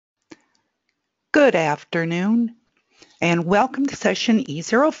Good afternoon, and welcome to session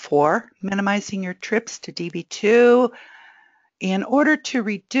E04, minimizing your trips to Db2 in order to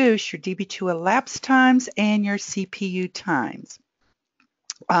reduce your Db2 elapsed times and your CPU times.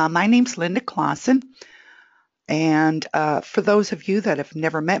 My name's Linda Claussen, and for those of you that have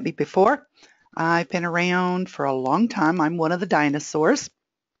never met me before, I've been around for a long time. I'm one of the dinosaurs.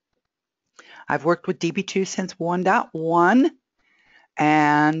 I've worked with Db2 since 1.1,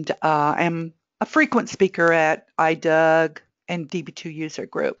 and am a frequent speaker at iDoug and Db2 user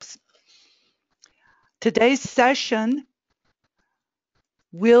groups. Today's session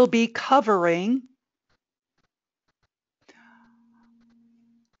will be covering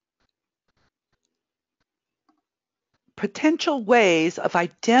potential ways of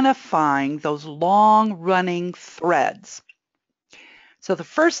identifying those long-running threads. So the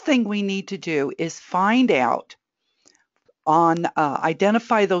first thing we need to do is find out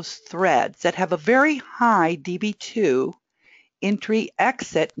identify those threads that have a very high Db2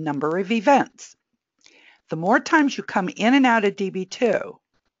 entry-exit number of events. The more times you come in and out of Db2,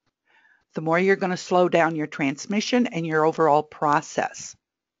 the more you're going to slow down your transmission and your overall process.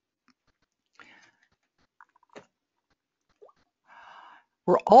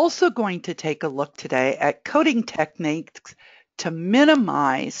 We're also going to take a look today at coding techniques to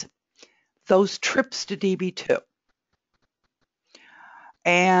minimize those trips to Db2.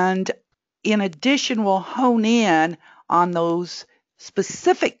 And in addition, we'll hone in on those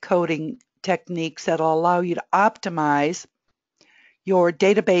specific coding techniques that will allow you to optimize your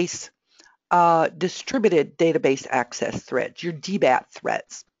database, distributed database access threads, your DBAT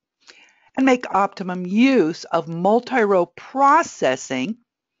threads, and make optimum use of multi-row processing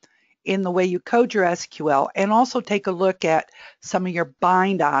in the way you code your SQL, and also take a look at some of your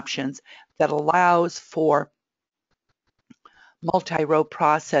bind options that allows for multi-row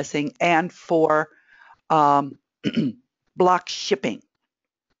processing and for block shipping.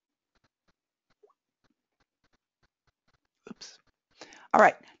 Oops. All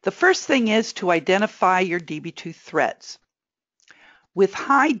right, the first thing is to identify your Db2 threads. With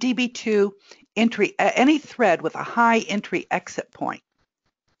high Db2 entry, any thread with a high entry exit point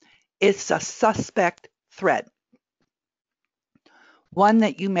is a suspect thread, one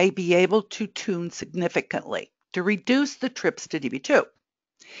that you may be able to tune significantly to reduce the trips to Db2.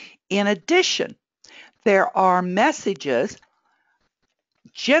 In addition, there are messages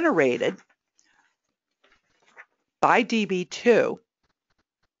generated by Db2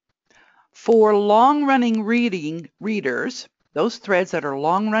 for long-running readers, those threads that are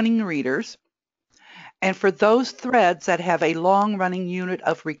long-running readers, and for those threads that have a long-running unit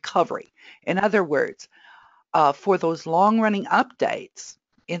of recovery. In other words, for those long-running updates,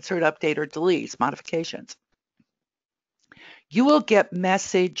 insert, update, or delete, modifications, you will get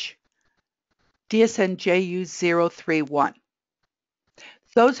message DSNJU031.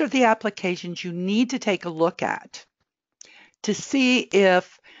 Those are the applications you need to take a look at to see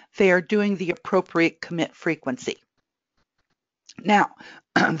if they are doing the appropriate commit frequency. Now,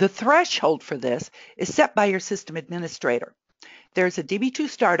 the threshold for this is set by your system administrator. There's a Db2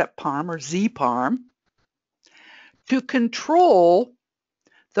 startup parm or zparm to control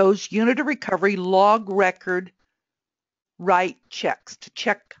those unit of recovery log record write checks, to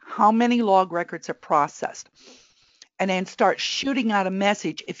check how many log records are processed, and then start shooting out a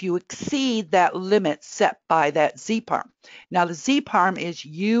message if you exceed that limit set by that zparm. Now the zparm is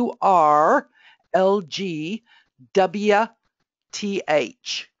URLGWTH.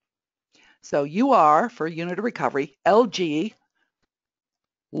 So UR for unit of recovery, LG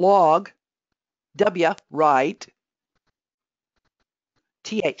log W write,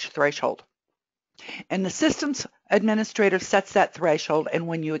 TH threshold. And the systems administrator sets that threshold, and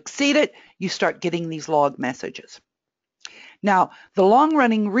when you exceed it, you start getting these log messages. Now, the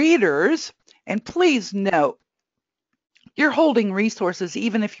long-running readers, and please note, you're holding resources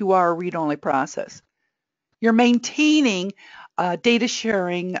even if you are a read-only process. You're maintaining data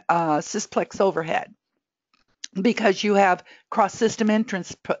sharing sysplex overhead because you have cross-system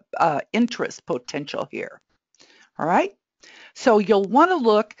interest potential here. All right? So you'll want to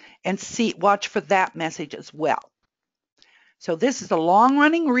look and watch for that message as well. So this is a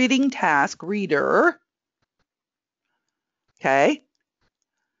long-running reading task reader. Okay.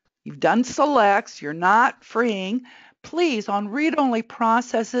 You've done selects. You're not freeing. Please, on read-only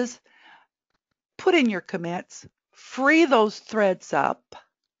processes, put in your commits, free those threads up,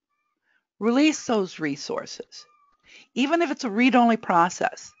 release those resources, even if it's a read-only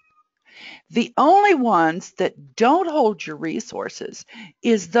process. The only ones that don't hold your resources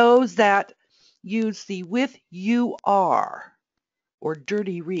is those that use the with UR or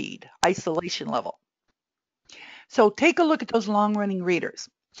dirty read, isolation level. So take a look at those long-running readers.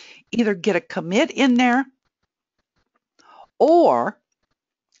 Either get a commit in there or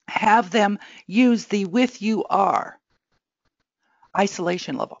have them use the with you are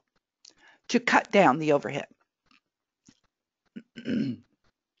isolation level to cut down the overhead. The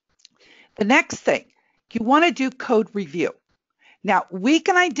next thing, you want to do code review. Now, we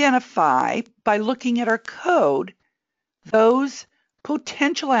can identify by looking at our code those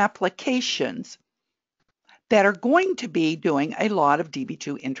potential applications that are going to be doing a lot of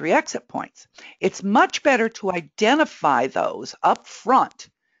Db2 entry exit points. It's much better to identify those up front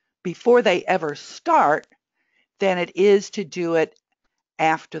before they ever start than it is to do it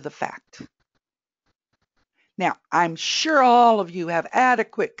after the fact. Now, I'm sure all of you have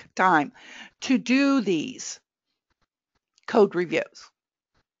adequate time to do these code reviews.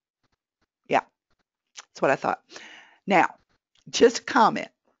 Yeah, that's what I thought. Now, just a comment.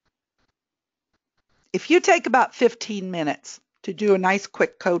 If you take about 15 minutes to do a nice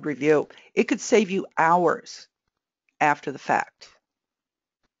quick code review, it could save you hours after the fact.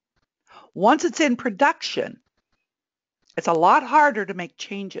 Once it's in production, it's a lot harder to make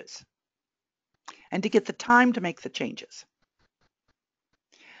changes and to get the time to make the changes.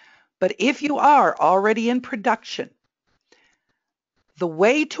 But if you are already in production, the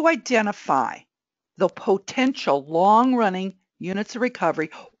way to identify the potential long-running units of recovery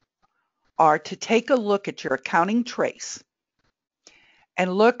are to take a look at your accounting trace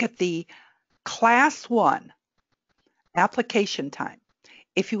and look at the class 1 application time.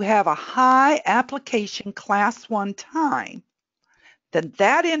 If you have a high application class 1 time, then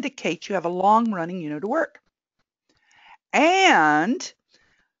that indicates you have a long-running unit of work. And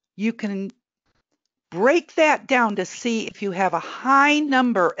you can break that down to see if you have a high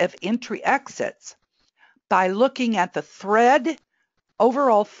number of entry exits by looking at the thread,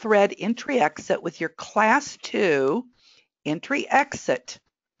 overall thread entry exit with your class 2 entry exit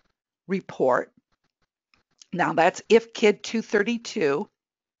report. Now that's if KID 232,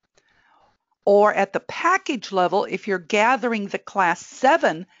 or at the package level, if you're gathering the class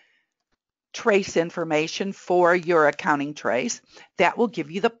 7 trace information for your accounting trace, that will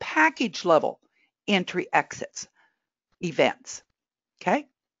give you the package level entry exits events. Okay?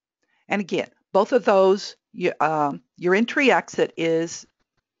 And again, both of those, your entry exit is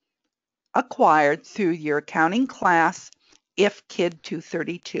acquired through your accounting class if KID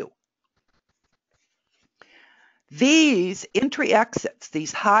 232. These entry exits,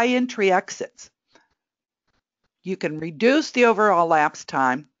 these high entry exits, you can reduce the overall elapsed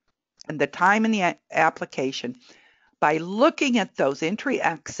time and the time in the application by looking at those entry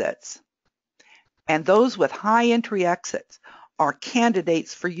exits. And those with high entry exits are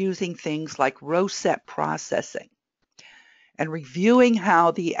candidates for using things like row set processing and reviewing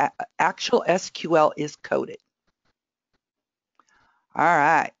how the actual SQL is coded. All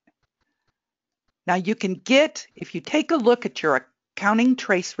right. Now you can get, if you take a look at your accounting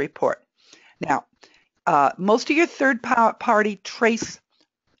trace report. Now, most of your third-party trace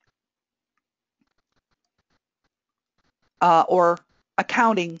or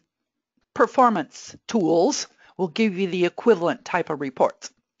accounting performance tools will give you the equivalent type of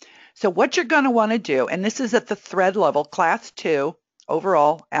reports. So what you're going to want to do, and this is at the thread level, class 2,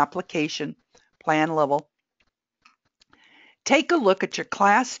 overall application plan level, take a look at your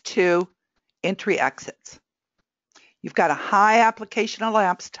class 2 entry exits. You've got a high application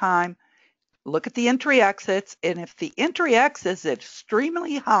elapsed time. Look at the entry exits, and if the entry exit is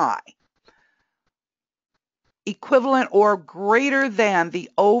extremely high, equivalent or greater than the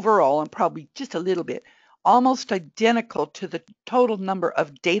overall, and probably just a little bit, almost identical to the total number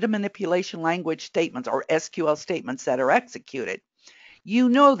of data manipulation language statements or SQL statements that are executed, you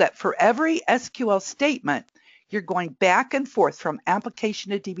know that for every SQL statement, you're going back and forth from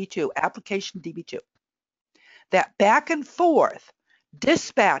application to Db2, application to Db2. That back and forth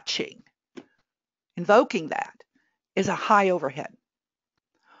dispatching, invoking that, is a high overhead.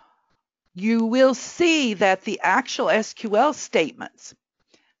 You will see that the actual SQL statements,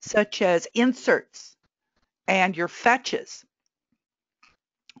 such as inserts and your fetches,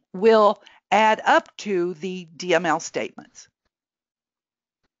 will add up to the DML statements.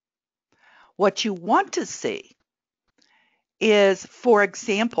 What you want to see is, for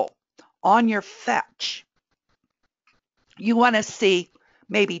example, on your fetch, you want to see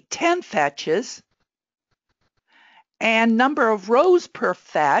maybe 10 fetches and number of rows per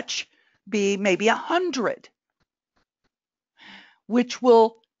fetch be maybe 100, which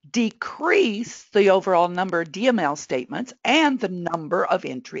will decrease the overall number of DML statements and the number of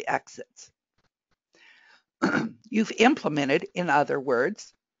entry exits. You've implemented, in other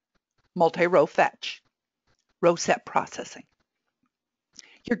words, multi-row fetch, row set processing.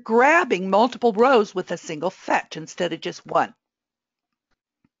 You're grabbing multiple rows with a single fetch instead of just one.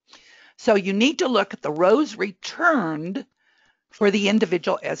 So you need to look at the rows returned for the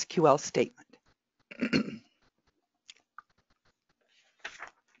individual SQL statement.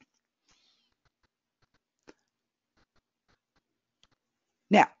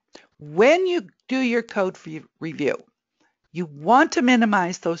 Now, when you do your code review, you want to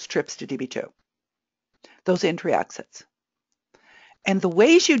minimize those trips to DB2, those entry exits. And the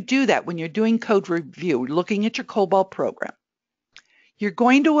ways you do that when you're doing code review, looking at your COBOL program, you're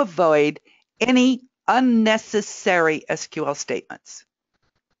going to avoid any unnecessary SQL statements,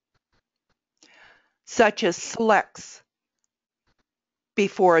 such as selects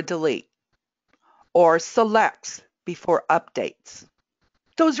before a delete or selects before updates.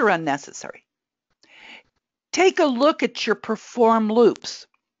 Those are unnecessary. Take a look at your perform loops.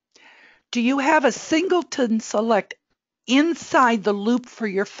 Do you have a singleton select inside the loop for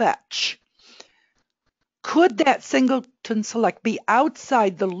your fetch? Could that singleton select be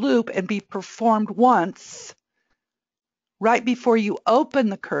outside the loop and be performed once right before you open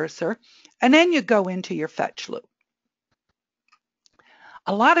the cursor and then you go into your fetch loop?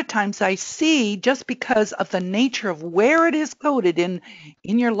 A lot of times I see, just because of the nature of where it is coded in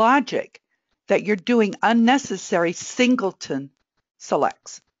your logic, that you're doing unnecessary singleton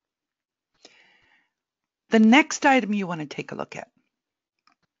selects. The next item you want to take a look at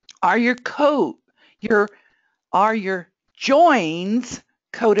are your code, are your joins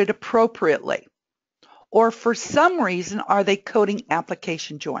coded appropriately? Or for some reason, are they coding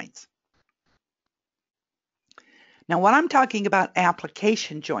application joins? Now, when I'm talking about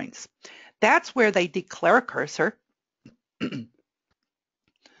application joins, that's where they declare a cursor,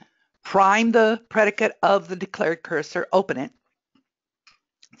 prime the predicate of the declared cursor, open it,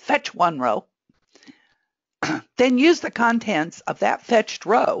 fetch one row, then use the contents of that fetched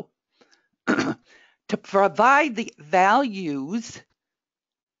row to provide the values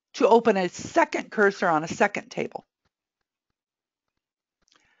to open a second cursor on a second table.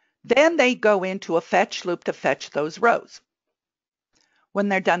 Then they go into a fetch loop to fetch those rows. When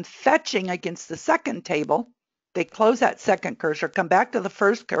they're done fetching against the second table, they close that second cursor, come back to the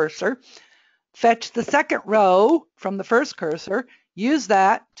first cursor, fetch the second row from the first cursor, use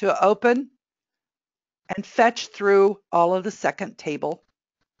that to open and fetch through all of the second table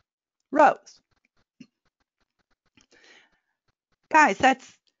rows. Guys,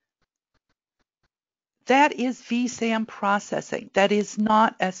 that is vSAM processing. That is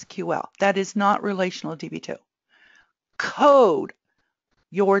not SQL. That is not relational DB2. Code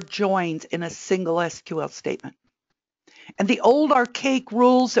your joins in a single SQL statement. And the old archaic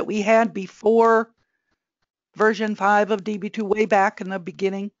rules that we had before version 5 of DB2 way back in the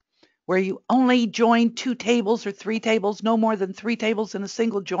beginning, where you only join 2 tables or 3 tables, no more than 3 tables in a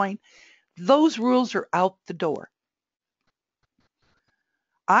single join, those rules are out the door.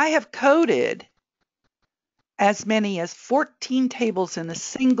 I have coded as many as 14 tables in a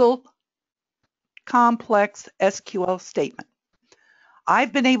single complex SQL statement.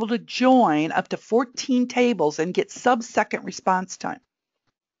 I've been able to join up to 14 tables and get sub-second response time,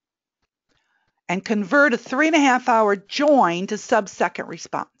 and convert a 3.5-hour join to sub-second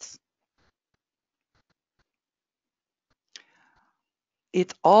response.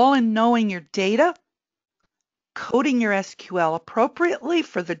 It's all in knowing your data, coding your SQL appropriately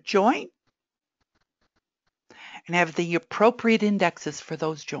for the join, and have the appropriate indexes for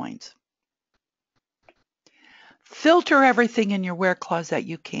those joins. Filter everything in your where clause that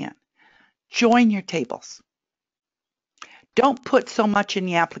you can. Join your tables. Don't put so much in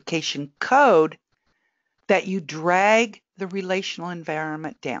the application code that you drag the relational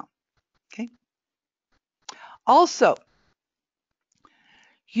environment down. Okay. Also,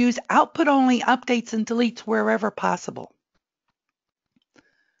 use output-only updates and deletes wherever possible.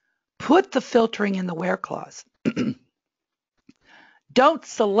 Put the filtering in the where clause. Don't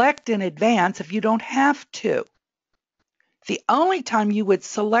select in advance if you don't have to. The only time you would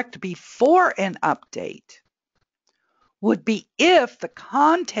select before an update would be if the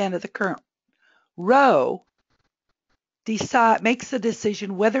content of the current row makes a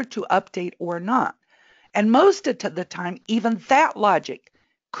decision whether to update or not. And most of the time, even that logic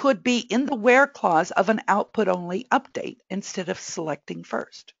could be in the where clause of an output-only update instead of selecting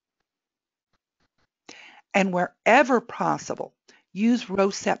first. And wherever possible, use row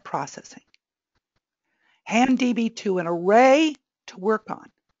set processing. Hand DB2 an array to work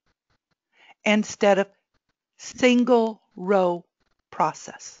on instead of single row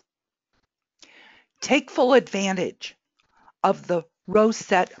process. take full advantage of the row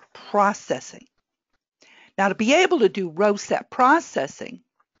set processing. Now, to be able to do row set processing,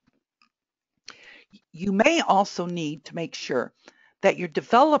 you may also need to make sure that your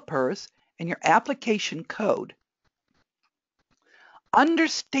developers and your application code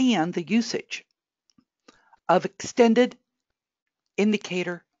understand the usage of extended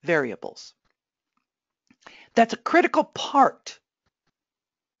indicator variables. That's a critical part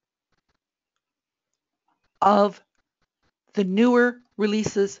of the newer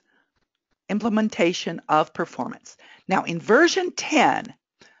releases implementation of performance. Now, in version 10,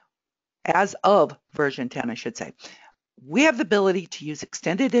 as of version 10, I should say, we have the ability to use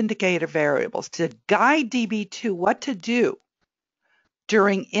extended indicator variables to guide Db2 what to do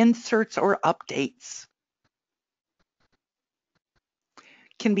during inserts or updates.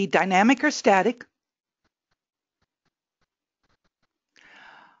 Can be dynamic or static.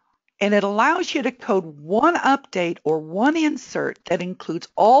 And it allows you to code one update or one insert that includes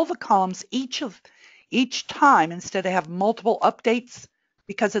all the columns each time instead of have multiple updates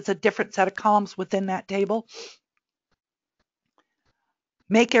because it's a different set of columns within that table.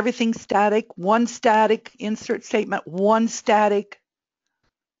 Make everything static, one static insert statement, one static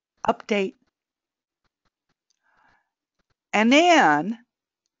update. And then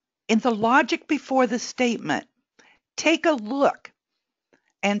in the logic before the statement, take a look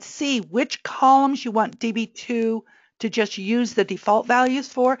and see which columns you want Db2 to just use the default values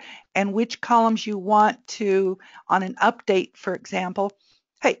for and which columns you want to, on an update, for example,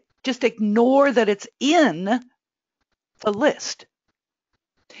 hey, just ignore that it's in the list.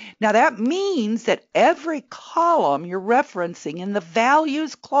 Now that means that every column you're referencing in the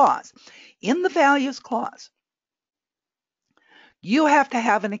values clause, you have to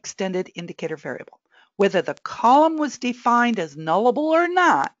have an extended indicator variable. Whether the column was defined as nullable or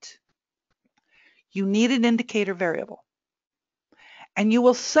not, you need an indicator variable. And you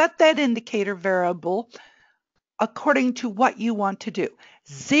will set that indicator variable according to what you want to do.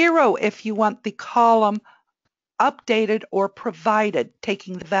 0 if you want the column updated or provided,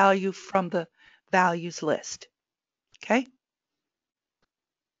 taking the value from the values list, okay?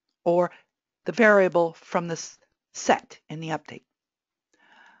 Or the variable from the set in the update.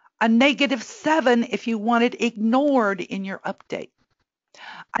 A -7 if you want it ignored in your update.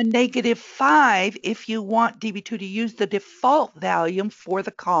 A -5 if you want Db2 to use the default value for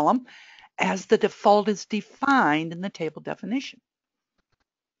the column as the default is defined in the table definition.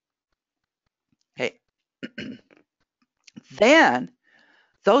 Okay. Then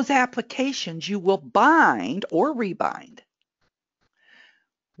those applications you will bind or rebind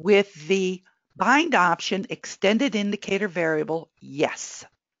with the bind option extended indicator variable yes.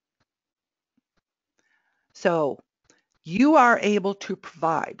 So you are able to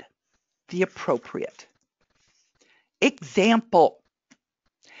provide the appropriate example.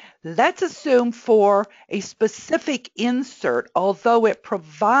 Let's assume for a specific insert, although it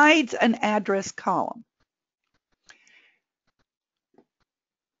provides an address column,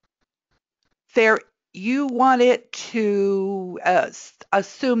 you want it to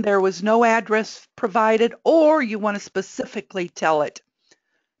assume there was no address provided, or you want to specifically tell it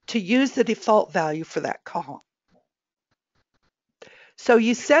to use the default value for that column. So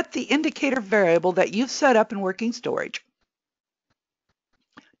you set the indicator variable that you've set up in working storage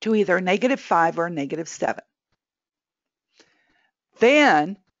to either a -5 or a -7.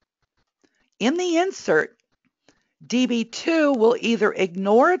 Then in the insert, Db2 will either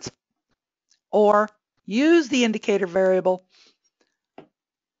ignore it or use the indicator variable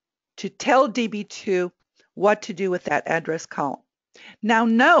to tell Db2 what to do with that address column. Now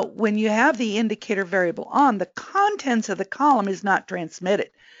note, when you have the indicator variable on, the contents of the column is not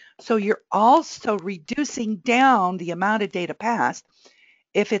transmitted. So you're also reducing down the amount of data passed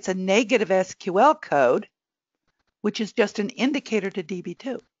if it's a negative SQL code, which is just an indicator to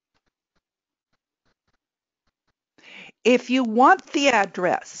Db2. If you want the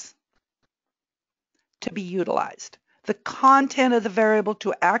address to be utilized, the content of the variable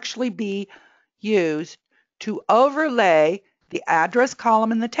to actually be used to overlay the address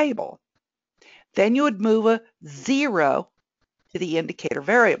column in the table, then you would move a 0 to the indicator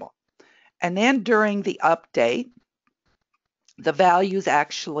variable. And then during the update, the value is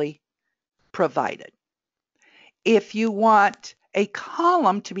actually provided. If you want a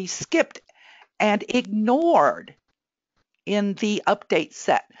column to be skipped and ignored in the update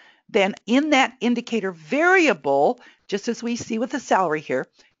set, then in that indicator variable, just as we see with the salary here,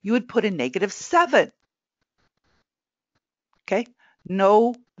 you would put a -7. Okay,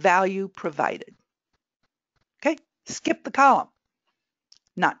 no value provided. Okay, skip the column,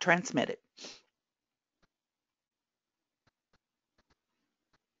 not transmitted.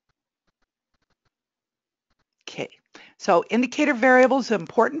 So indicator variable is an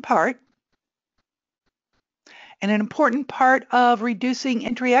important part. And an important part of reducing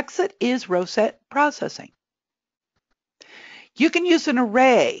entry exit is row set processing. You can use an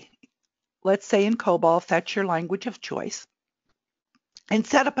array, let's say in COBOL, if that's your language of choice, and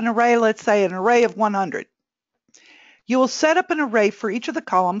set up an array, let's say an array of 100. You will set up an array for each of the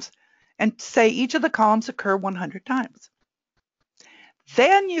columns and say each of the columns occur 100 times.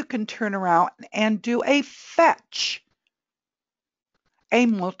 Then you can turn around and do a fetch, a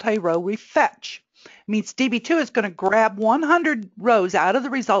multi-row refetch. It means Db2 is going to grab 100 rows out of the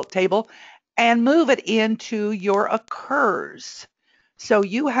result table and move it into your occurs. So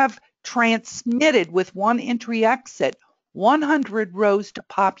you have transmitted with one entry exit 100 rows to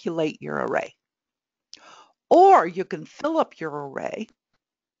populate your array. Or you can fill up your array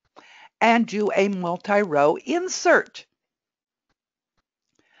and do a multi-row insert.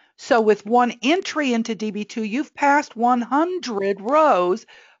 So with one entry into Db2, you've passed 100 rows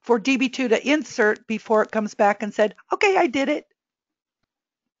for Db2 to insert before it comes back and said, okay, I did it.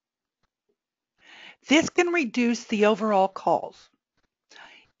 This can reduce the overall calls.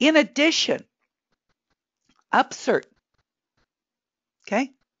 In addition, upsert,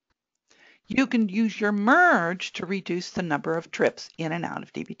 okay? You can use your merge to reduce the number of trips in and out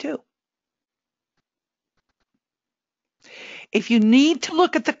of Db2. If you need to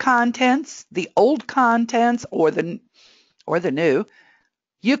look at the contents, the old contents or the new,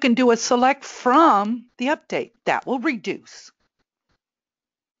 you can do a select from the update. That will reduce.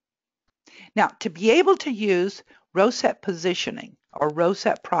 Now, to be able to use row set positioning or row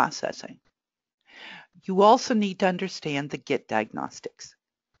set processing, you also need to understand the get diagnostics.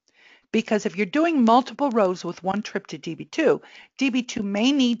 Because if you're doing multiple rows with one trip to Db2, Db2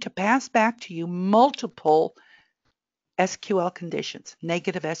 may need to pass back to you multiple SQL conditions,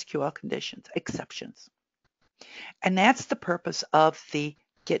 negative SQL conditions, exceptions. And that's the purpose of the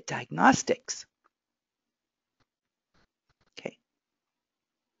get diagnostics. Okay.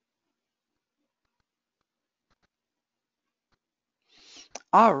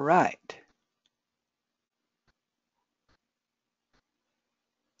 All right.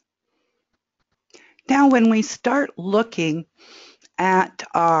 Now, when we start looking at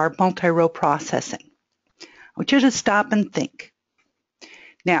our multi-row processing, I want you to stop and think.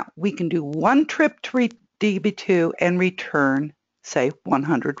 Now, we can do one trip to Db2 and return, say,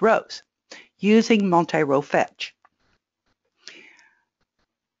 100 rows using multi-row fetch.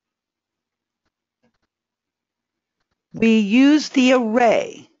 We use the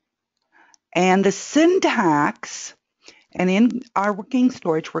array and the syntax, and in our working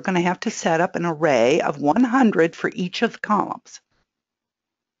storage, we're going to have to set up an array of 100 for each of the columns.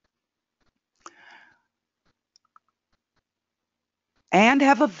 And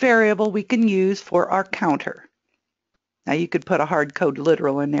have a variable we can use for our counter. Now you could put a hard code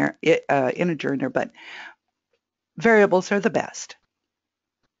literal in there, integer in there, but variables are the best.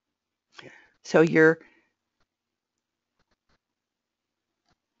 So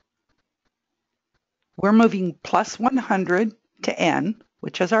we're moving plus 100 to n,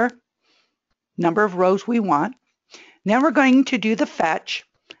 which is our number of rows we want. Now we're going to do the fetch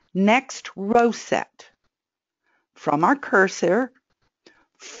next row set from our cursor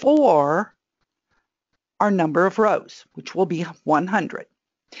for our number of rows, which will be 100,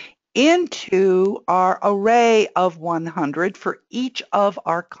 into our array of 100 for each of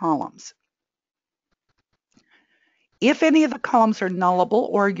our columns. If any of the columns are nullable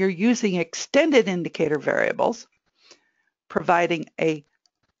or you're using extended indicator variables, providing a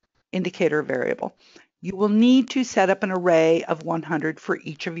indicator variable, you will need to set up an array of 100 for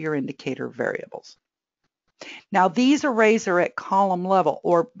each of your indicator variables. Now, these arrays are at column level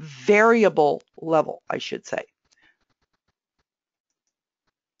or variable level, I should say.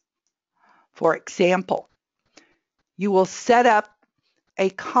 For example, you will set up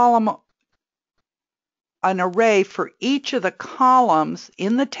an array for each of the columns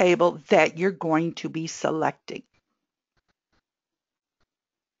in the table that you're going to be selecting.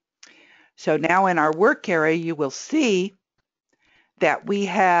 So now in our work area, you will see that we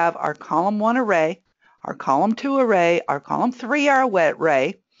have our column 1 array, our column 2 array, our column 3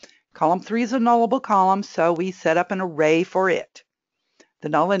 array. Column 3 is a nullable column, so we set up an array for it, the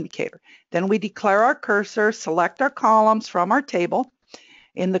null indicator. Then we declare our cursor, select our columns from our table.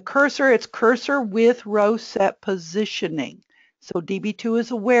 In the cursor, it's cursor with row set positioning. So Db2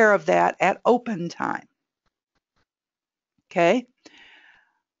 is aware of that at open time. Okay.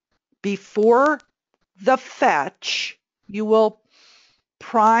 Before the fetch, you will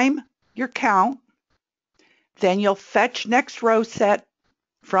prime your count. Then you'll fetch next row set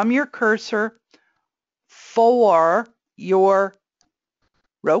from your cursor for your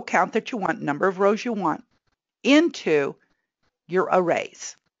row count that you want, number of rows you want, into your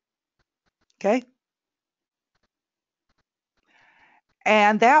arrays. Okay?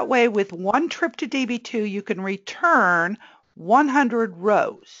 And that way, with one trip to Db2, you can return 100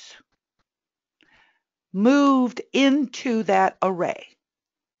 rows moved into that array.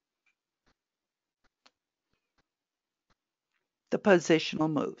 The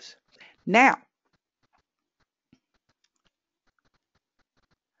positional moves. Now,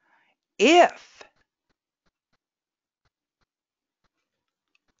 if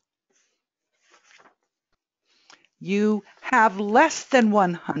you have less than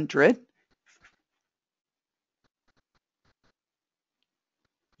 100,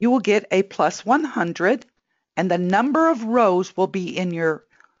 you will get a plus 100, and the number of rows will be in your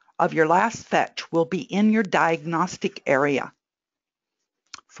last fetch will be in your diagnostic area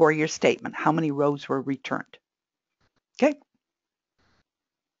for your statement, how many rows were returned. Okay?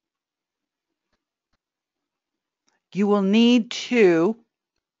 You will need to,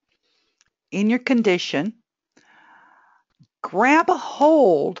 in your condition, grab a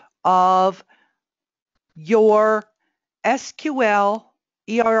hold of your SQL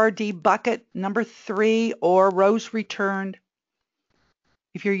ERRD bucket number 3 or rows returned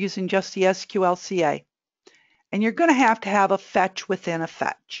if you're using just the SQLCA. And you're going to have a fetch within a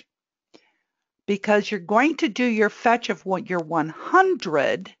fetch, because you're going to do your fetch of what your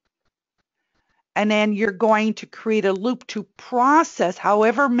 100, and then you're going to create a loop to process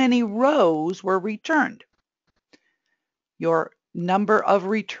however many rows were returned, your number of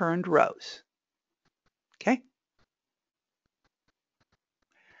returned rows. Okay?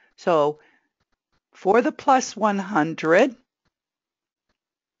 So for the plus 100,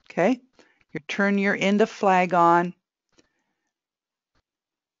 okay, you turn your end of flag on.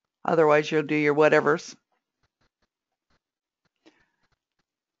 Otherwise, you'll do your whatevers.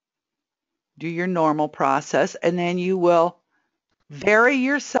 Do your normal process, and then you will vary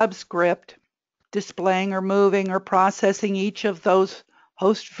your subscript, displaying or moving or processing each of those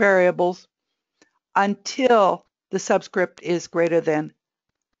host variables until the subscript is greater than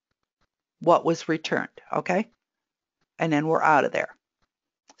what was returned, okay? And then we're out of there.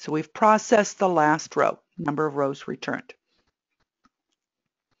 So we've processed the last row, number of rows returned.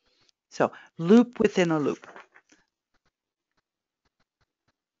 So loop within a loop.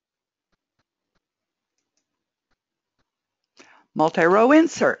 Multi-row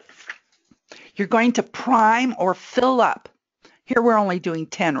insert. You're going to prime or fill up. Here we're only doing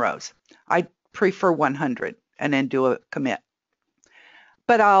 10 rows. I prefer 100 and then do a commit.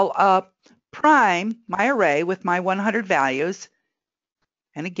 But I'll prime my array with my 100 values.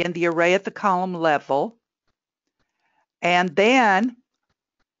 And again, the array at the column level. And then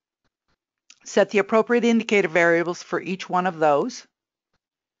set the appropriate indicator variables for each one of those.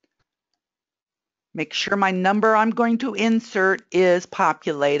 Make sure my number I'm going to insert is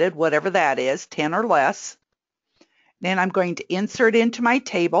populated, whatever that is, 10 or less. Then I'm going to insert into my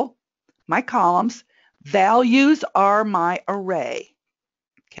table, my columns. Values are my array,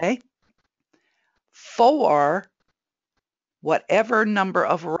 okay? For whatever number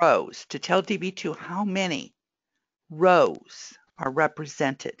of rows, to tell Db2 how many rows are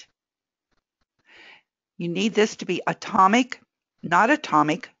represented. You need this to be atomic, not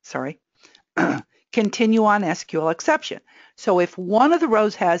atomic, sorry, continue on SQL exception. So if one of the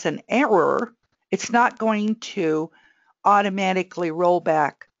rows has an error, it's not going to automatically roll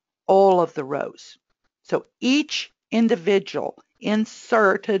back all of the rows. So each individual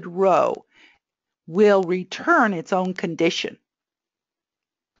inserted row will return its own condition.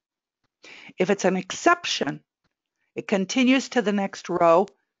 If it's an exception, it continues to the next row,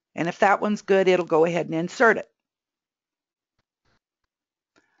 and if that one's good, it'll go ahead and insert it.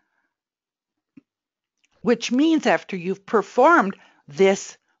 Which means after you've performed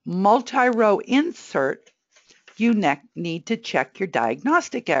this multi-row insert, you need to check your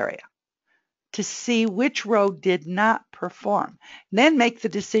diagnostic area to see which row did not perform. Then make the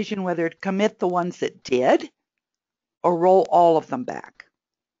decision whether to commit the ones that did or roll all of them back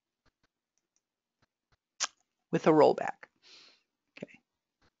with a rollback. Okay.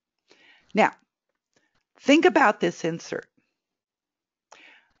 Now, think about this insert.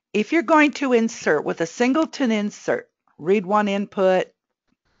 If you're going to insert with a singleton insert, read one input,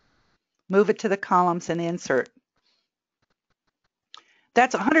 move it to the columns and insert.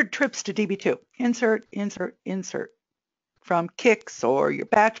 That's 100 trips to Db2. Insert, insert, insert from Kix or your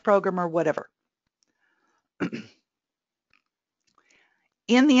batch program or whatever.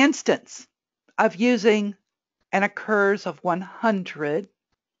 In the instance of using an occurs of 100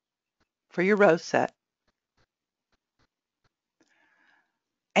 for your row set,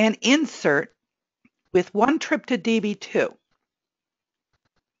 and insert with one trip to Db2.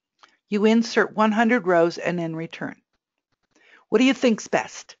 You insert 100 rows and then return. What do you think's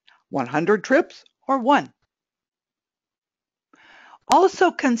best? 100 trips or 1?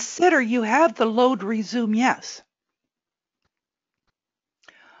 Also consider you have the load resume yes.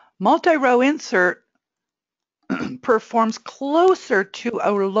 Multi-row insert performs closer to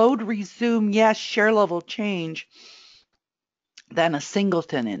a load resume yes share level change than a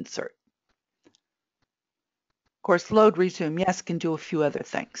singleton insert. Of course, load resume yes can do a few other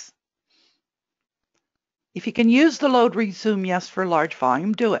things. If you can use the load resume yes for large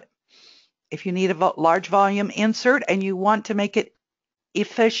volume, do it. If you need a large volume insert and you want to make it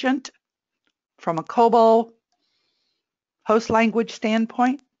efficient from a COBOL host language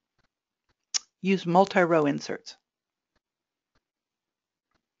standpoint, use multi-row inserts.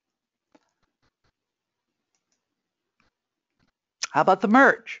 How about the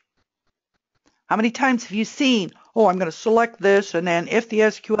merge? How many times have you seen, oh, I'm going to select this, and then if the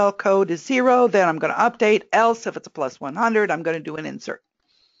SQL code is 0, then I'm going to update, else if it's a plus 100, I'm going to do an insert.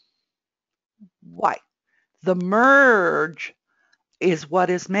 Why? The merge is what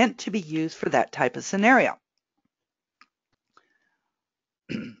is meant to be used for that type of scenario.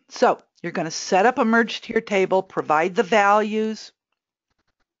 So you're going to set up a merge to your table, provide the values,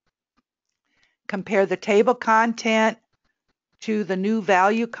 compare the table content to the new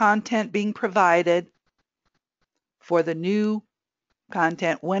value content being provided for the new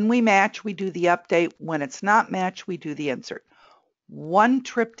content. When we match, we do the update. When it's not matched, we do the insert. One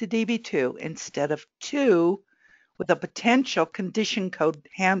trip to Db2 instead of 2 with a potential condition code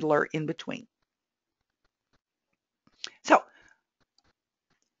handler in between. So,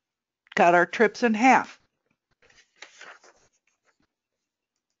 cut our trips in half.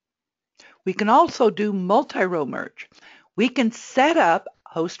 We can also do multi-row merge. We can set up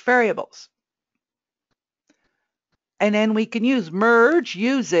host variables. And then we can use merge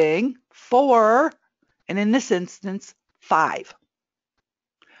using 4, and in this instance, 5.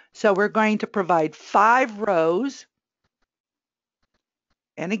 So we're going to provide 5 rows,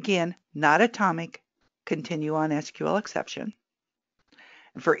 and again, not atomic, continue on SQL exception.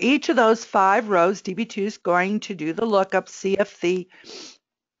 And for each of those 5 rows, Db2 is going to do the lookup, see if the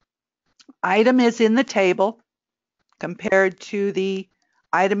item is in the table compared to the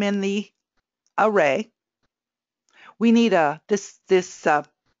item in the array. We need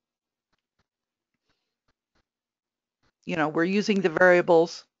we're using the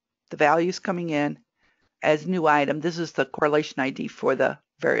variables, the values coming in as new item. This is the correlation ID for the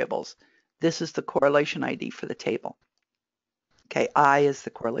variables. This is the correlation ID for the table. Okay, I is the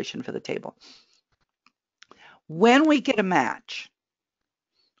correlation for the table. When we get a match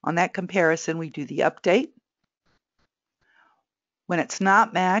on that comparison, we do the update. When it's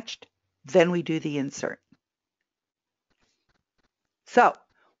not matched, then we do the insert. So,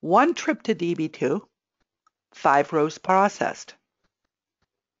 one trip to Db2, 5 rows processed.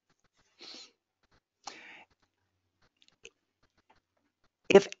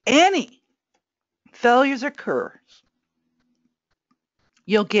 If any failures occur,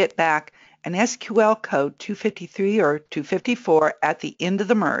 you'll get back an SQL code 253 or 254 at the end of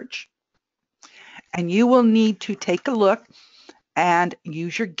the merge. And you will need to take a look and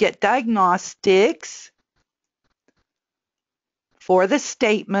use your get diagnostics for the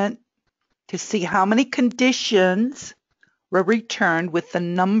statement to see how many conditions were returned with the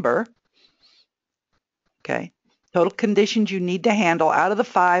number. Okay, total conditions you need to handle out of the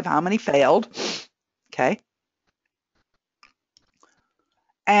 5, how many failed. Okay.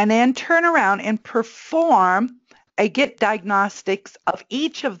 And then turn around and perform a get diagnostics of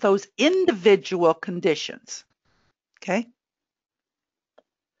each of those individual conditions. Okay.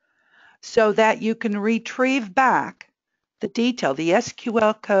 So that you can retrieve back the detail, the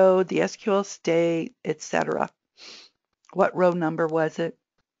SQL code, the SQL state, etc. What row number was it?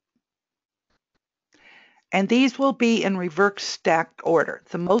 And these will be in reverse stacked order.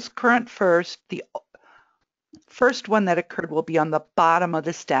 The most current first, the first one that occurred will be on the bottom of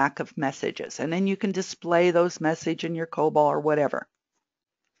the stack of messages. And then you can display those messages in your COBOL or whatever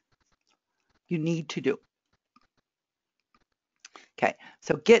you need to do. Okay,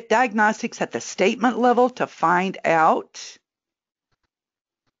 so get diagnostics at the statement level to find out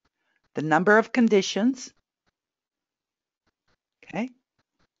the number of conditions. Okay.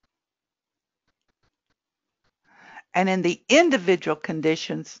 And in the individual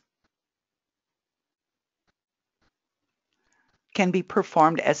conditions can be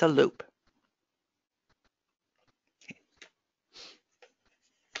performed as a loop. Okay.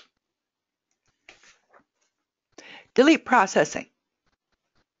 Delete processing.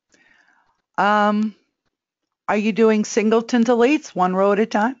 Are you doing singleton deletes, one row at a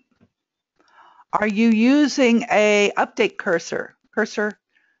time? Are you using a update cursor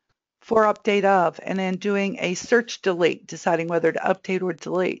for update of, and then doing a search delete, deciding whether to update or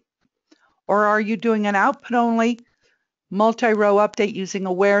delete? Or are you doing an output only multi-row update using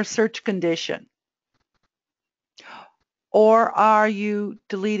a where search condition? Or are you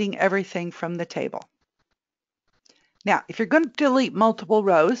deleting everything from the table? Now, if you're going to delete multiple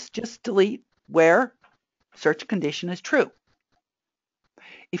rows, just delete where search condition is true.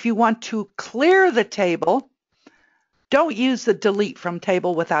 If you want to clear the table, don't use the delete from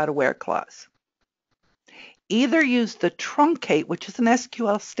table without a where clause. Either use the truncate, which is an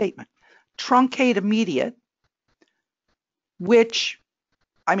SQL statement, truncate immediate, which,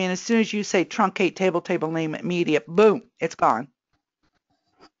 I mean, as soon as you say truncate table name immediate, boom, it's gone.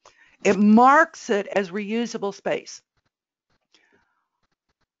 It marks it as reusable space,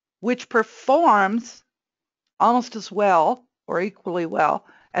 which performs almost as well or equally well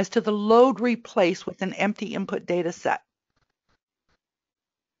as to the load replace with an empty input data set.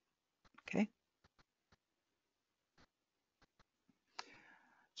 Okay.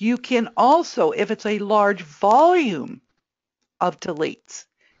 You can also, if it's a large volume of deletes,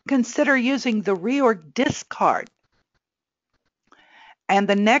 consider using the reorg discard. And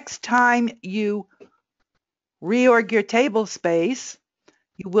the next time you reorg your table space,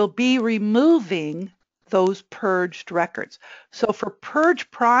 you will be removing those purged records. So for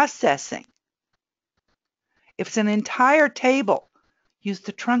purge processing, if it's an entire table, use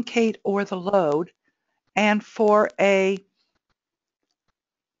the truncate or the load. And for a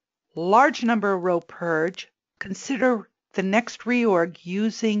large number of row purge, consider the next reorg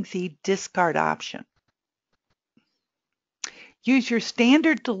using the discard option. Use your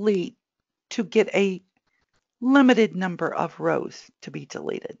standard delete to get a limited number of rows to be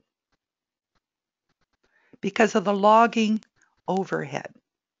deleted because of the logging overhead.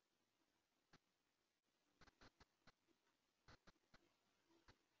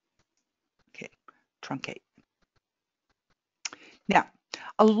 Okay, truncate. Now,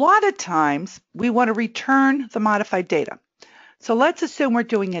 a lot of times we want to return the modified data. So let's assume we're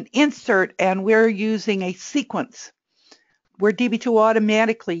doing an insert and we're using a sequence where Db2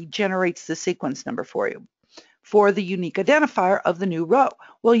 automatically generates the sequence number for you for the unique identifier of the new row.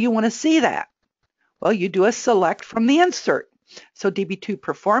 Well, you want to see that. Well, you do a select from the insert. So Db2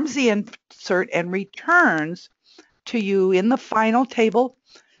 performs the insert and returns to you in the final table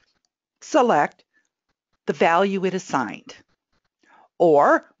select the value it assigned.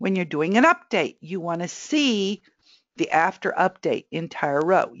 Or when you're doing an update, you want to see the after update entire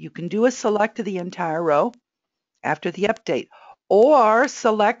row. You can do a select of the entire row after the update, or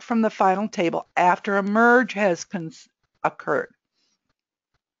select from the final table after a merge has occurred.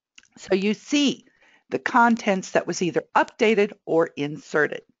 So you see the contents that was either updated or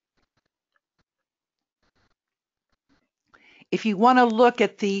inserted. If you want to look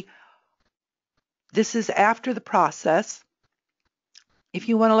at this is after the process. If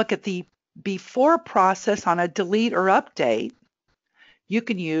you want to look at the before process on a delete or update, you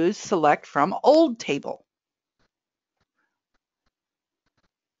can use select from old table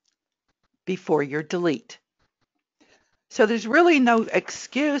before your delete. So there's really no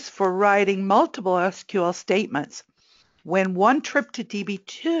excuse for writing multiple SQL statements when one trip to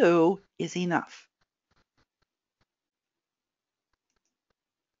Db2 is enough.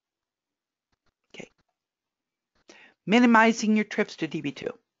 Okay. Minimizing your trips to Db2.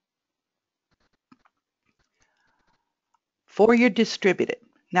 For your distributed.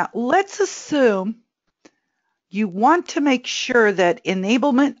 Now let's assume you want to make sure that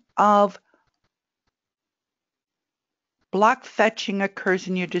enablement of block fetching occurs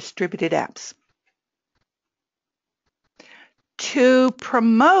in your distributed apps. To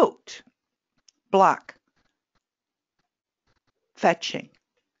promote block fetching,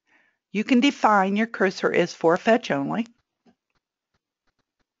 you can define your cursor as for fetch only.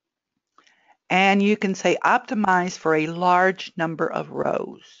 And you can say optimize for a large number of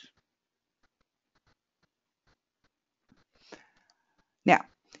rows. Now,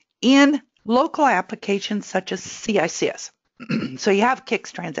 in local applications such as CICS, so you have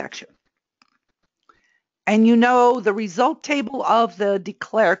Kix transaction, and you know the result table of the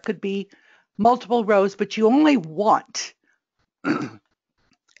declare could be multiple rows, but you only want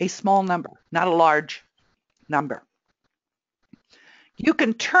a small number, not a large number. You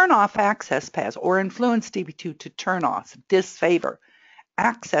can turn off access paths or influence Db2 to turn off, disfavor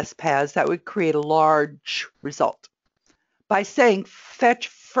access paths that would create a large result by saying fetch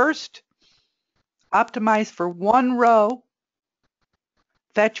first, optimize for one row,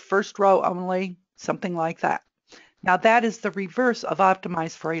 fetch first row only, something like that. Now that is the reverse of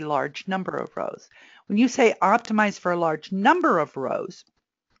optimize for a large number of rows. When you say optimize for a large number of rows,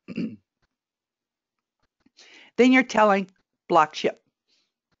 then you're telling block ship,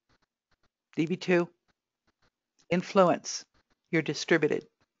 Db2, influence, you're distributed.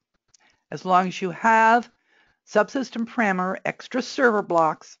 As long as you have subsystem parameter extra server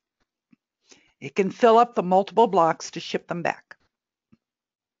blocks, it can fill up the multiple blocks to ship them back.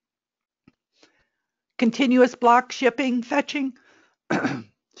 Continuous block shipping, fetching,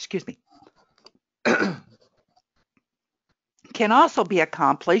 excuse me, can also be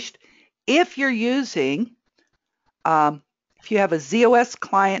accomplished if you're using, if you have a ZOS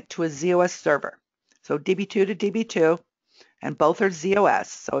client to a ZOS server. So Db2 to Db2, and both are ZOS.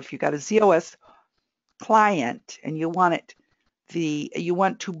 So if you got a ZOS client and you want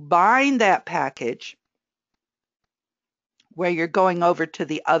to bind that package where you're going over to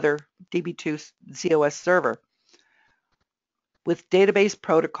the other Db2 ZOS server with database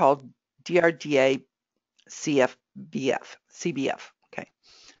protocol DRDA CBF. Okay,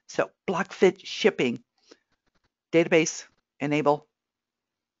 so block fit shipping database enable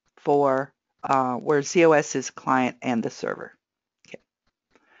for where ZOS is client and the server. Okay.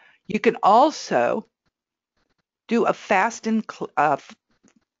 You can also do a fast and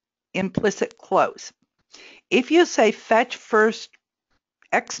implicit close. If you say fetch first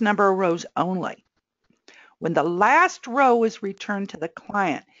X number of rows only, when the last row is returned to the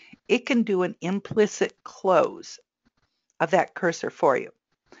client, it can do an implicit close of that cursor for you.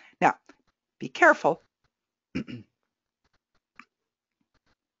 Now, be careful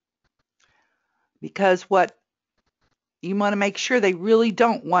because what you want to make sure they really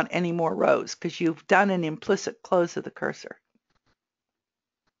don't want any more rows because you've done an implicit close of the cursor.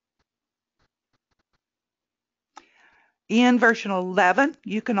 In version 11,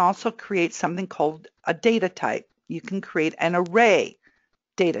 you can also create something called a data type. You can create an array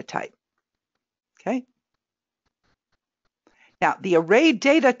data type. Okay. Now, the array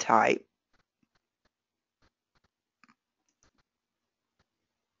data type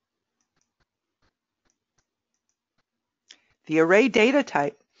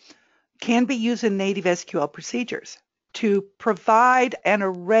can be used in native SQL procedures to provide an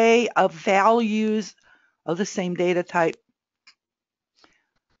array of values of the same data type.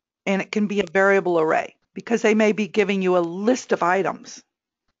 And it can be a variable array because they may be giving you a list of items.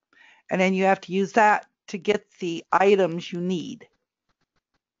 And then you have to use that to get the items you need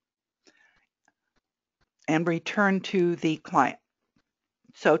and return to the client.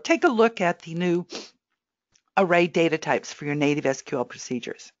 So take a look at the new array data types for your native SQL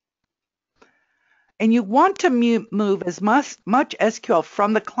procedures. And you want to move as much SQL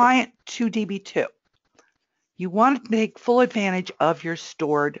from the client to Db2. You want to take full advantage of your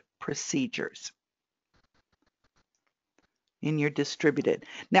stored procedures in your distributed.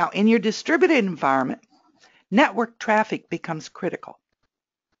 Now, in your distributed environment, network traffic becomes critical.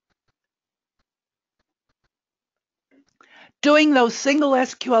 Doing those single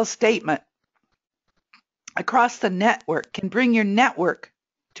SQL statements across the network can bring your network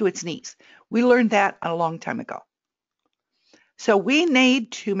to its knees. We learned that a long time ago. So we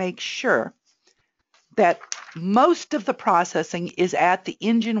need to make sure that most of the processing is at the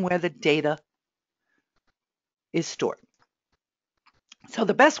engine where the data is stored. So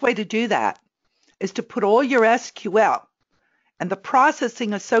the best way to do that is to put all your SQL and the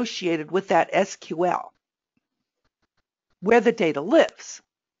processing associated with that SQL where the data lives.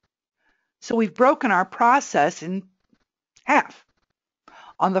 So we've broken our process in half.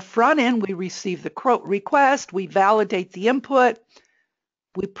 On the front end, we receive the request, we validate the input,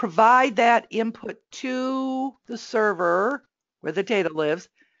 we provide that input to the server where the data lives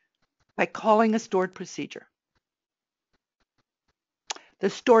by calling a stored procedure. The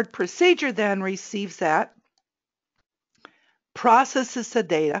stored procedure then receives that, processes the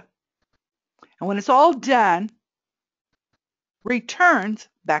data, and when it's all done, returns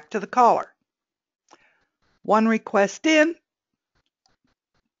back to the caller. One request in,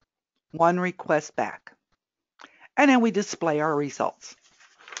 one request back. And then we display our results.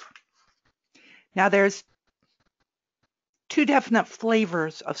 Now there's two definite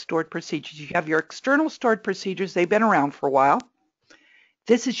flavors of stored procedures. You have your external stored procedures. They've been around for a while.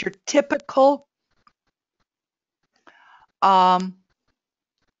 This is your typical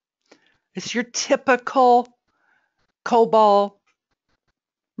COBOL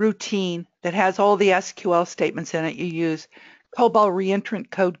routine that has all the SQL statements in it. You use COBOL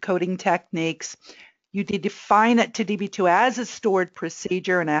reentrant code coding techniques. You define it to Db2 as a stored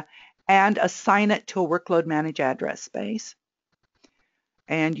procedure and assign it to a workload managed address space.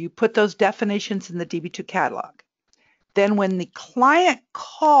 and you put those definitions in the Db2 catalog. Then when the client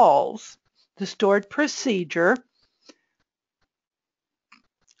calls the stored procedure,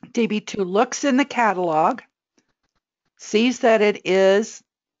 Db2 looks in the catalog, sees that it is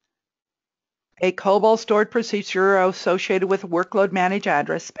a COBOL stored procedure associated with a workload managed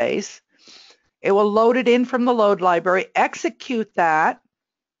address space. It will load it in from the load library, execute that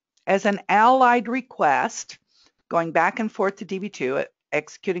as an allied request, going back and forth to Db2,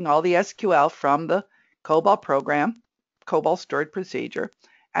 executing all the SQL from the COBOL program, COBOL stored procedure.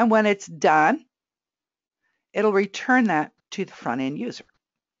 And when it's done, it'll return that to the front-end user.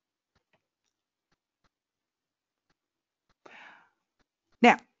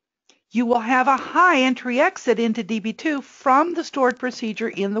 Now, you will have a high entry exit into Db2 from the stored procedure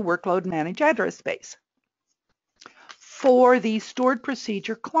in the workload managed address space for the stored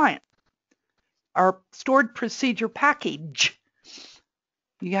procedure client, our stored procedure package.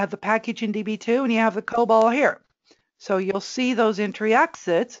 You have the package in Db2 and you have the COBOL here. So you'll see those entry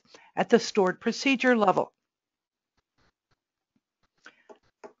exits at the stored procedure level.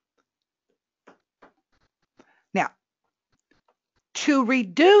 Now, to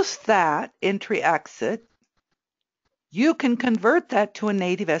reduce that entry exit, you can convert that to a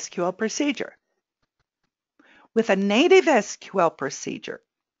native SQL procedure. With a native SQL procedure,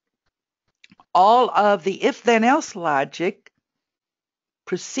 all of the if-then-else logic,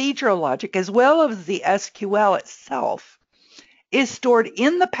 procedural logic, as well as the SQL itself, is stored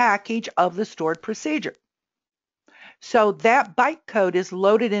in the package of the stored procedure. So that bytecode is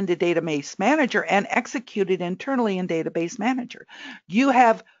loaded into Database Manager and executed internally in Database Manager. You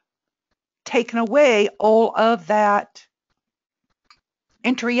have taken away all of that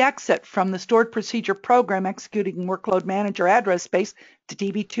entry exit from the stored procedure program executing workload manager address space to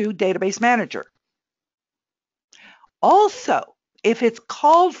Db2 Database Manager. Also, if it's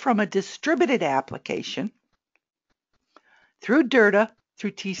called from a distributed application through DIRDA,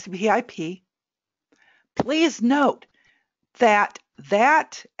 through TCP/IP, please note that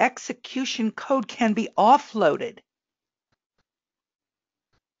that execution code can be offloaded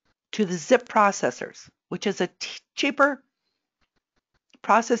to the zip processors, which is a cheaper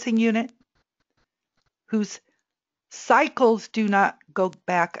processing unit whose cycles do not go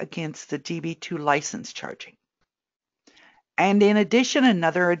back against the Db2 license charging. And in addition,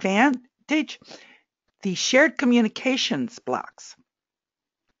 another advantage, the shared communications blocks,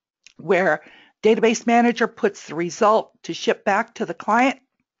 where Database Manager puts the result to ship back to the client,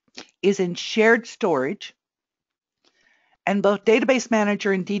 is in shared storage. And both Database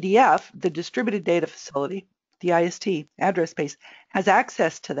Manager and DDF, the Distributed Data Facility, the IST address space, has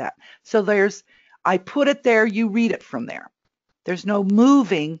access to that. So I put it there, you read it from there. There's no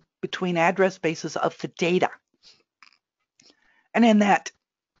moving between address spaces of the data. And then that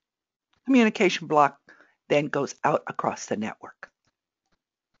communication block then goes out across the network.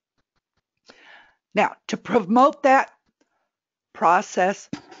 Now, to promote that process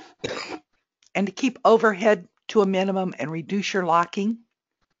and to keep overhead to a minimum and reduce your locking,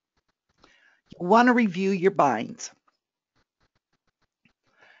 you want to review your binds.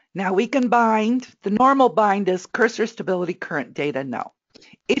 Now we can bind, the normal bind is cursor stability, current data, no.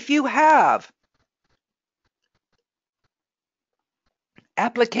 If you have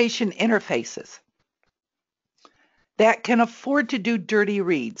application interfaces that can afford to do dirty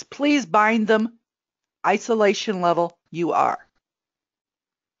reads, please bind them isolation level UR.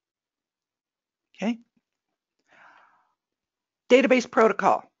 Okay. Database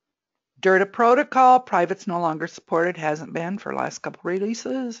protocol. DIRDA protocol, private's no longer supported, hasn't been for the last couple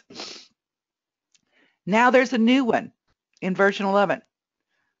releases. Now there's a new one in version 11.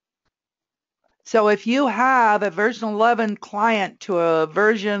 So if you have a version 11 client to a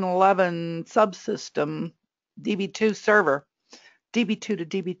version 11 subsystem, Db2 server, Db2 to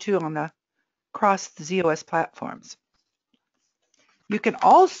Db2 across the ZOS platforms, you can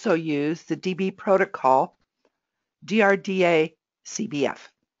also use the DB protocol DRDA CBF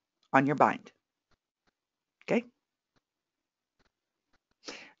on your bind. Okay?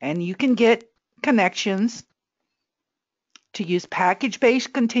 And you can get connections to use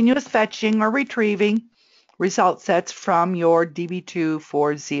package-based continuous fetching or retrieving result sets from your Db2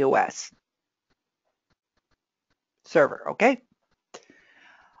 for ZOS server, okay?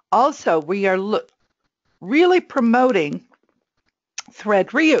 Also, we are really promoting thread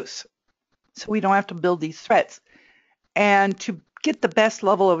reuse, so we don't have to build these threads. And to get the best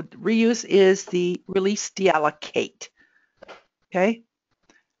level of reuse is the release deallocate, okay?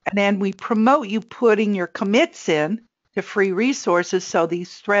 And then we promote you putting your commits in to free resources so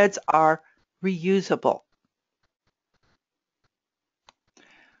these threads are reusable.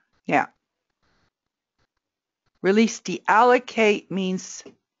 Yeah. Release deallocate means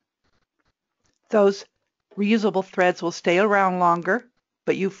those reusable threads will stay around longer,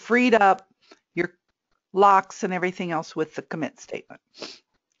 but you freed up your locks and everything else with the commit statement.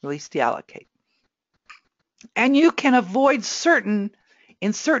 Release deallocate. And you can avoid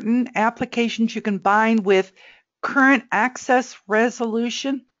in certain applications, you can bind with current access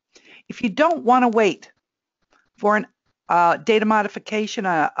resolution. If you don't want to wait for an data modification,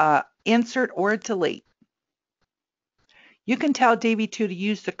 insert or a delete, you can tell Db2 to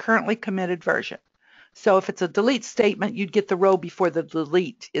use the currently committed version. So if it's a delete statement, you'd get the row before the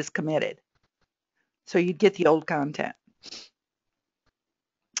delete is committed. So you'd get the old content.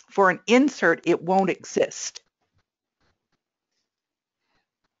 For an insert, it won't exist.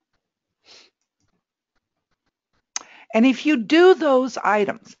 And if you do those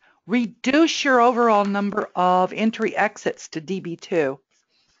items, reduce your overall number of entry exits to Db2,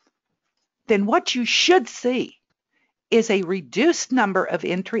 then what you should see is a reduced number of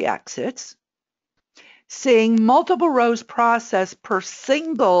entry exits, seeing multiple rows processed per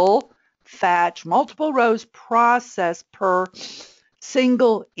single fetch, multiple rows processed per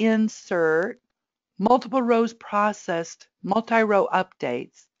single insert, multiple rows processed, multi-row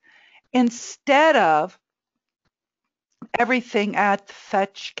updates, instead of everything at the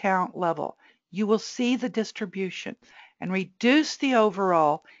fetch count level. You will see the distribution and reduce the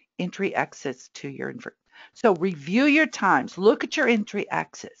overall entry exits to your invert. So review your times, look at your entry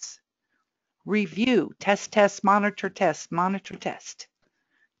exits, review, test, monitor, test,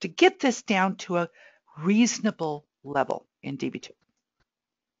 to get this down to a reasonable level in Db2.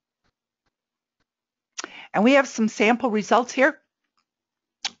 And we have some sample results here.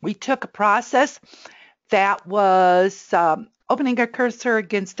 We took a process that was opening a cursor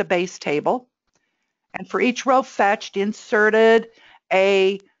against a base table, and for each row fetched, inserted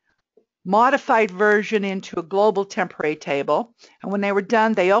a modified version into a global temporary table. And when they were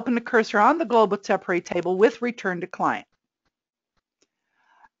done, they opened the cursor on the global temporary table with return to client.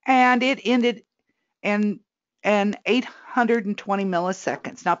 And it ended in 820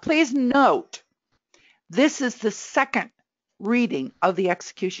 milliseconds. Now, please note, this is the second reading of the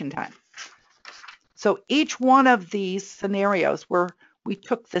execution time. So each one of these scenarios where we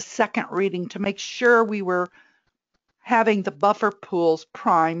took the second reading to make sure we were having the buffer pools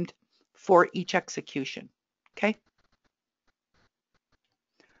primed for each execution, okay?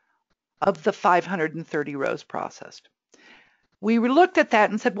 Of the 530 rows processed. We looked at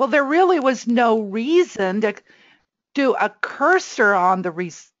that and said, well, there really was no reason to do a cursor on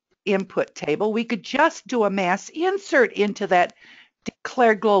the input table. We could just do a mass insert into that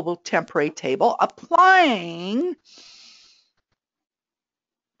declared global temporary table, applying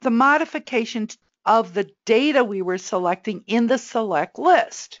the modification of the data we were selecting in the select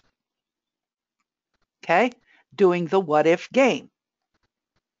list. Okay, doing the what if game.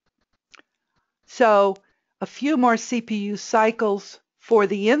 So a few more CPU cycles for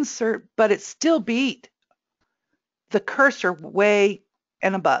the insert, but it still beat the cursor way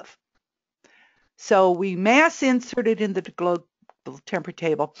and above. So we mass inserted in the global temporary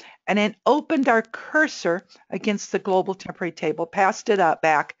table and then opened our cursor against the global temporary table, passed it up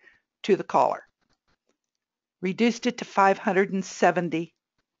back to the caller, reduced it to 570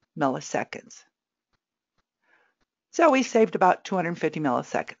 milliseconds. So we saved about 250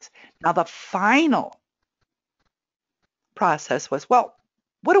 milliseconds. Now the final process was, well,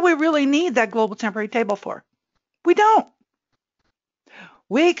 what do we really need that global temporary table for? We don't.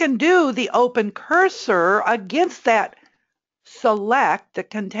 We can do the open cursor against that select that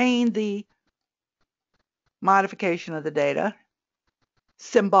contained the modification of the data,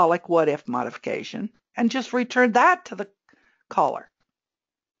 symbolic what if modification, and just return that to the caller.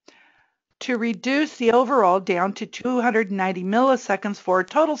 To reduce the overall down to 290 milliseconds for a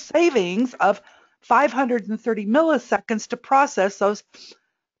total savings of 530 milliseconds to process those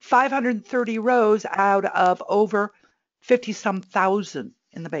 530 rows out of over 50-some thousand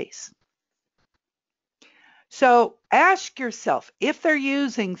in the base. So ask yourself, if they're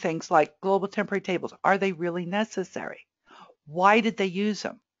using things like global temporary tables, are they really necessary? Why did they use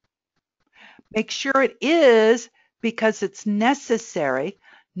them? Make sure it is because it's necessary,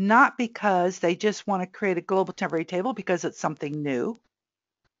 not because they just want to create a global temporary table because it's something new,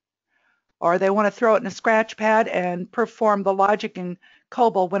 or they want to throw it in a scratch pad and perform the logic in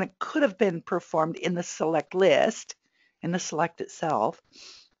COBOL when it could have been performed in the select list, in the select itself.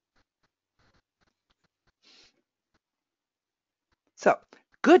 So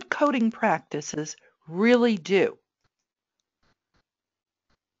good coding practices really do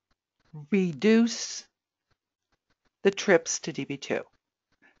reduce the trips to Db2.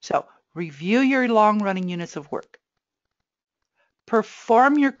 So review your long-running units of work.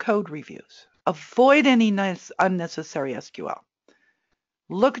 Perform your code reviews. Avoid any unnecessary SQL.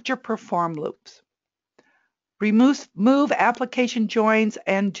 Look at your perform loops. Move application joins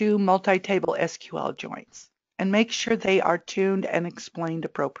and do multi-table SQL joins. And make sure they are tuned and explained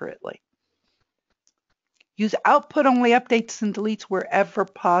appropriately. Use output-only updates and deletes wherever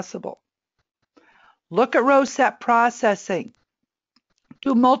possible. Look at row set processing.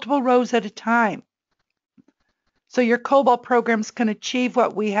 Do multiple rows at a time, so your COBOL programs can achieve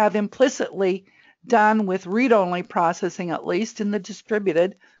what we have implicitly done with read-only processing, at least in the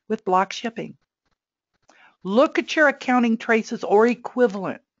distributed with block shipping. Look at your accounting traces or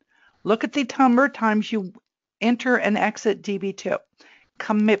equivalent. Look at the number of times you enter and exit DB2.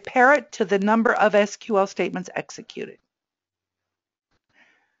 Compare it to the number of SQL statements executed.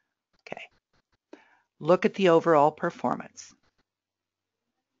 Okay. Look at the overall performance.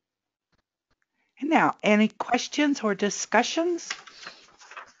 And now, any questions or discussions?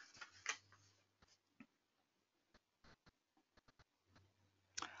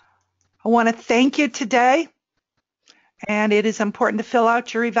 I want to thank you today. And it is important to fill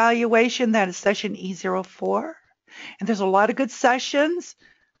out your evaluation. That is session E04. And there's a lot of good sessions.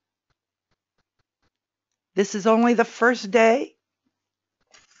 This is only the first day,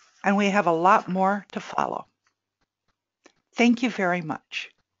 and we have a lot more to follow. Thank you very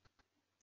much.